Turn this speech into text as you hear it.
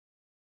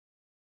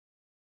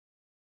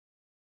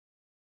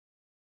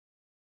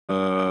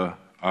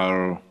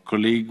our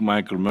colleague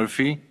Michael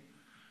Murphy,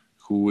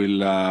 who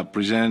will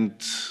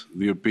present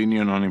the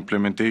opinion on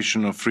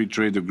implementation of free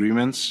trade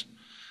agreements,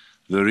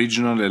 the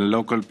regional and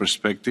local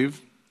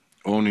perspective,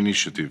 own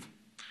initiative.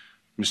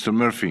 Mr.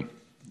 Murphy,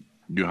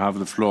 you have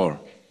the floor.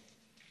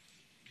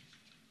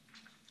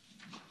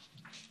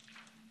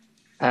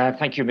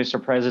 Thank you,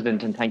 Mr.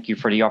 President, and thank you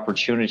for the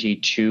opportunity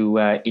to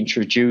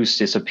introduce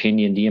this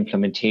opinion, the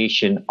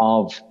implementation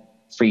of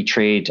free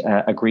trade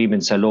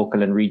agreements, a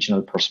local and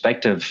regional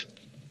perspective.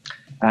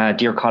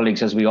 Dear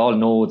colleagues, as we all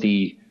know,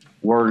 the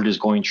world is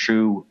going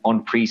through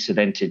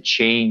unprecedented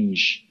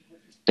change.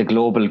 The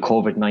global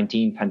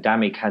COVID-19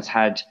 pandemic has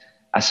had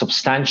a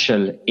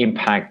substantial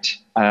impact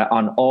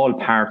on all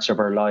parts of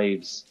our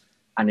lives.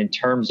 And in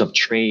terms of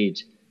trade,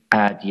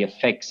 the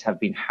effects have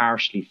been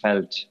harshly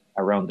felt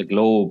around the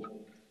globe.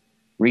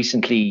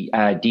 Recently,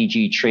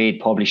 DG Trade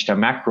published a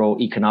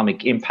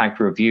macroeconomic impact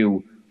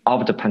review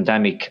of the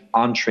pandemic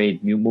on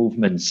trade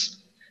movements,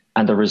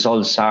 and the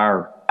results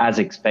are, as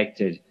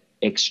expected,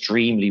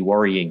 extremely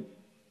worrying.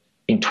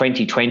 In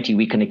 2020,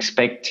 we can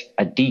expect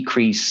a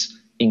decrease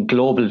in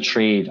global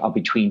trade of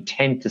between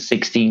 10 to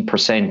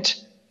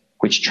 16%,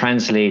 which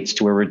translates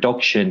to a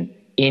reduction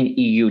in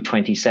EU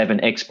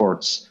 27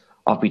 exports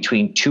of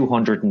between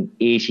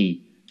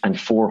 280 and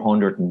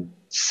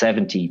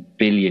 470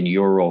 billion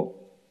euro.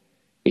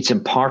 It's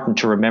important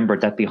to remember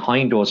that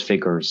behind those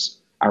figures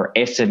are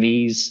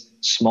SMEs,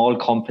 small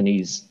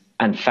companies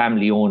and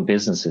family-owned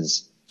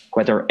businesses,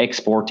 whether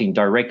exporting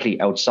directly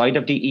outside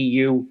of the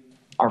EU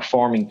or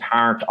forming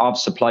part of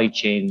supply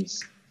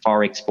chains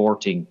for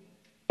exporting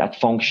that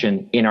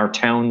function in our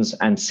towns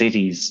and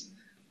cities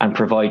and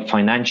provide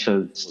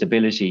financial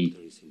stability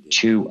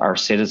to our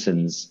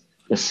citizens,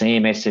 the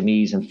same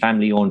SMEs and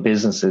family-owned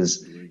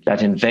businesses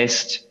that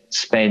invest,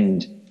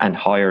 spend and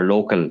hire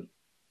local.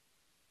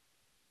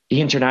 The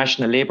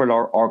International Labour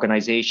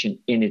Organization,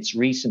 in its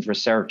recent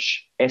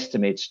research,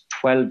 estimates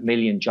 12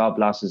 million job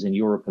losses in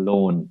Europe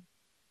alone.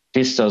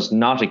 This does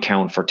not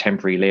account for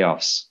temporary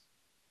layoffs.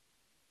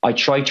 I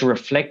tried to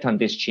reflect on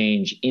this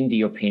change in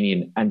the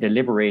opinion and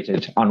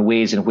deliberated on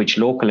ways in which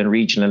local and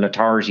regional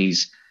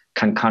authorities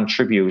can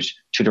contribute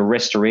to the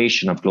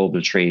restoration of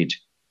global trade.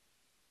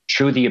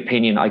 Through the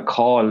opinion, I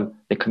call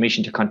the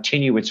Commission to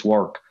continue its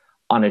work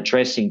on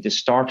addressing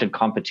distorted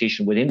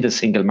competition within the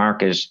single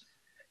market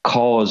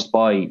caused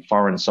by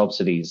foreign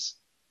subsidies.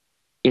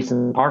 It's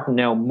important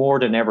now more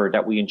than ever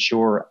that we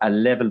ensure a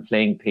level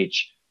playing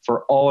pitch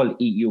for all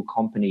EU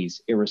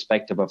companies,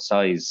 irrespective of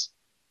size.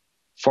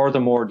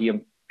 Furthermore,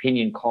 the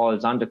opinion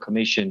calls on the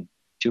Commission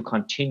to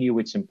continue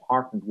its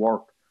important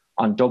work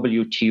on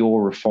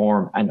WTO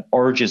reform and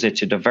urges it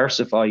to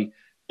diversify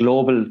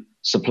global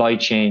supply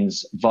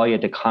chains via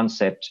the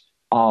concept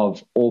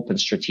of open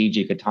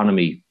strategic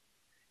autonomy.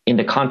 In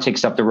the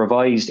context of the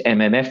revised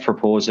MMF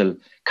proposal,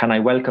 can I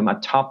welcome a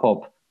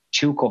top-up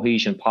to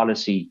cohesion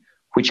policy,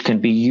 which can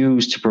be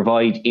used to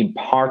provide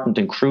important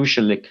and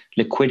crucial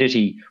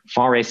liquidity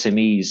for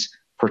SMEs,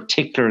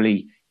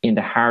 particularly in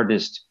the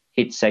hardest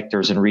hit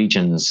sectors and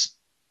regions.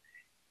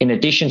 In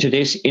addition to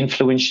this,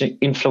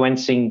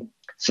 influencing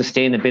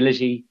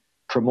sustainability,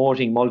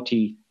 promoting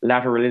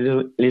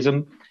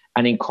multilateralism,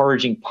 and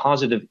encouraging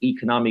positive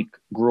economic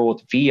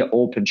growth via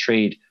open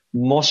trade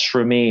must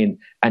remain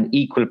an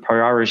equal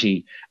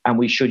priority, and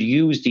we should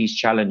use these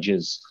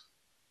challenges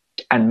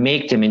and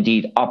make them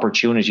indeed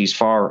opportunities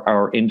for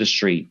our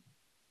industry.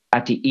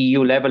 At the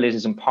EU level, it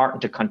is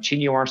important to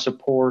continue our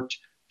support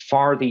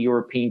for the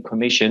European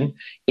Commission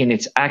in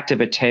its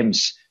active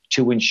attempts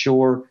to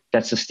ensure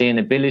that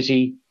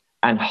sustainability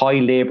and high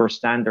labour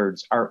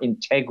standards are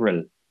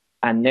integral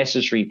and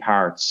necessary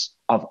parts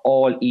of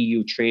all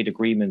EU trade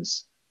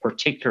agreements,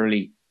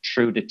 particularly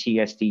through the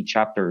TSD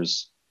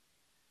chapters.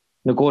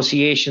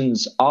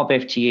 Negotiations of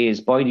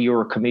FTAs by the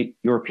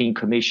European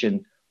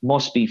Commission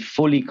must be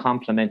fully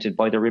complemented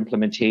by their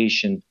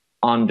implementation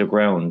on the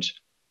ground.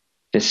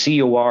 The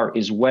COR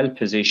is well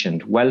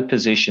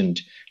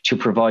positioned to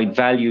provide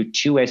value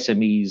to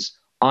SMEs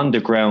on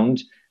the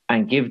ground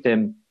and give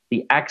them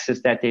the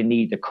access that they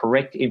need, the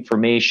correct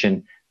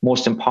information,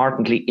 most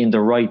importantly in the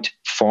right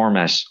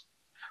format.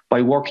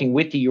 By working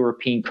with the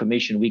European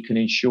Commission, we can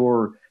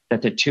ensure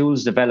that the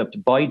tools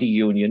developed by the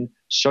Union,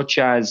 such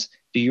as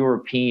the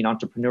European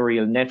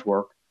Entrepreneurial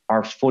Network,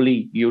 are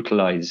fully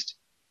utilised.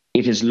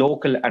 It is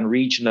local and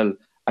regional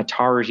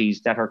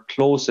authorities that are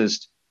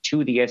closest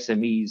to the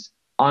SMEs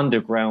on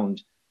the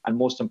ground and,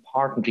 most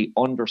importantly,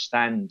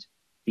 understand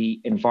the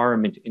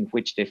environment in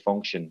which they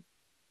function.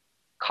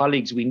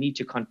 Colleagues, we need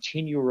to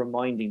continue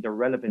reminding the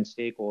relevant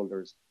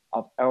stakeholders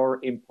of our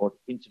input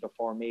into the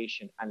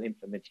formation and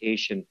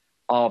implementation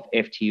of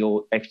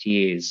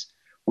FTAs.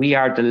 We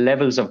are the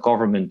levels of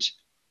government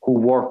who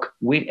work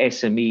with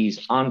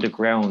SMEs on the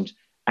ground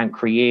and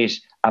create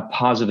a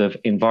positive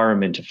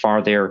environment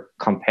for their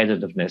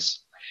competitiveness.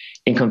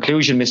 In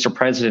conclusion, Mr.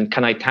 President,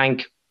 can I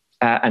thank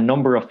a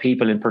number of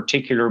people, in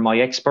particular my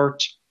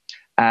expert,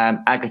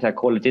 Agatha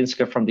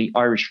Kolodinska from the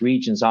Irish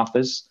Regions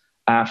Office,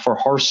 for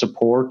her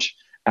support,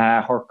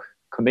 her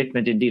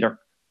commitment, indeed her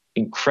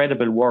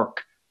incredible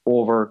work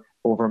over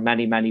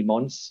many, many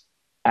months.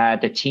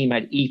 The team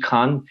at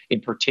ECON,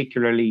 in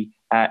particularly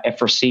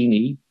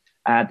Effersini,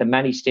 the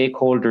many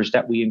stakeholders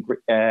that we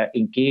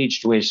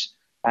engaged with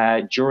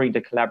during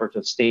the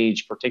collaborative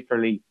stage,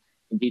 particularly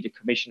indeed the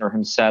Commissioner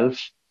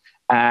himself,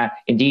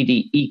 indeed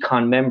the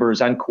ECON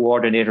members and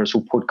coordinators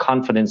who put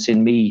confidence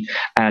in me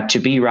to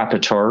be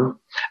rapporteur.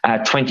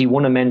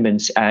 21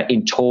 amendments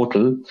in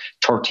total,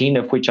 13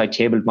 of which I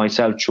tabled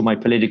myself through my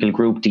political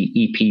group, the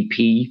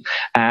EPP.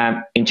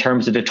 In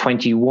terms of the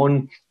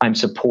 21, I'm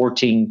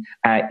supporting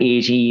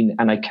 18,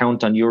 and I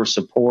count on your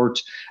support.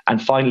 And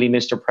finally,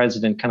 Mr.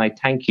 President, can I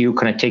thank you?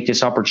 Can I take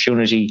this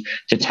opportunity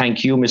to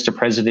thank you, Mr.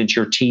 President,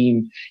 your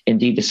team,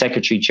 indeed the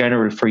Secretary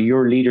General, for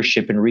your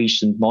leadership in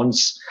recent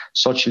months.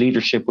 Such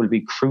leadership will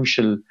be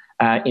crucial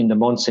in the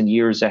months and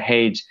years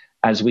ahead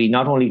as we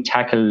not only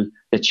tackle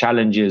the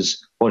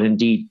challenges, but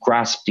indeed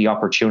grasp the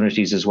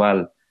opportunities as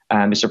well.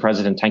 Mr.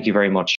 President, thank you very much.